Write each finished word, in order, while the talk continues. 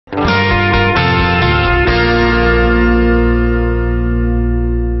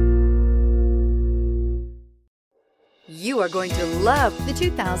are going to love the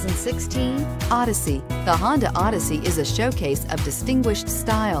 2016 Odyssey. The Honda Odyssey is a showcase of distinguished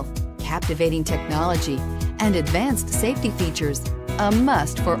style, captivating technology, and advanced safety features. A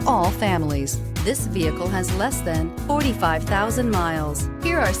must for all families. This vehicle has less than 45,000 miles.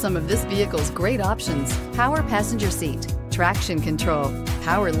 Here are some of this vehicle's great options: power passenger seat, traction control,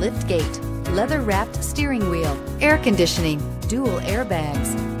 power lift gate, leather-wrapped steering wheel, air conditioning, dual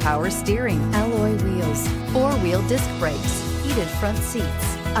airbags, power steering, alloy wheels, four-wheel disc brakes, heated front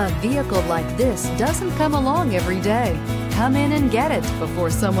seats. A vehicle like this doesn't come along every day. Come in and get it before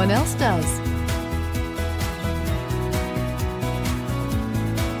someone else does.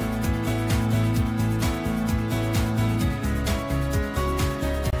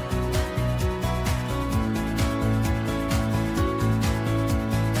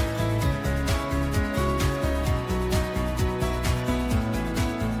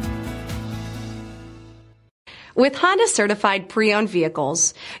 With Honda certified pre-owned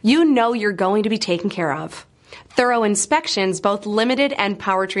vehicles, you know you're going to be taken care of. Thorough inspections, both limited and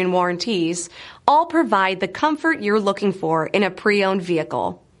powertrain warranties, all provide the comfort you're looking for in a pre-owned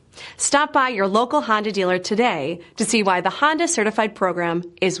vehicle. Stop by your local Honda dealer today to see why the Honda certified program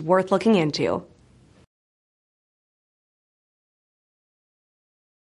is worth looking into.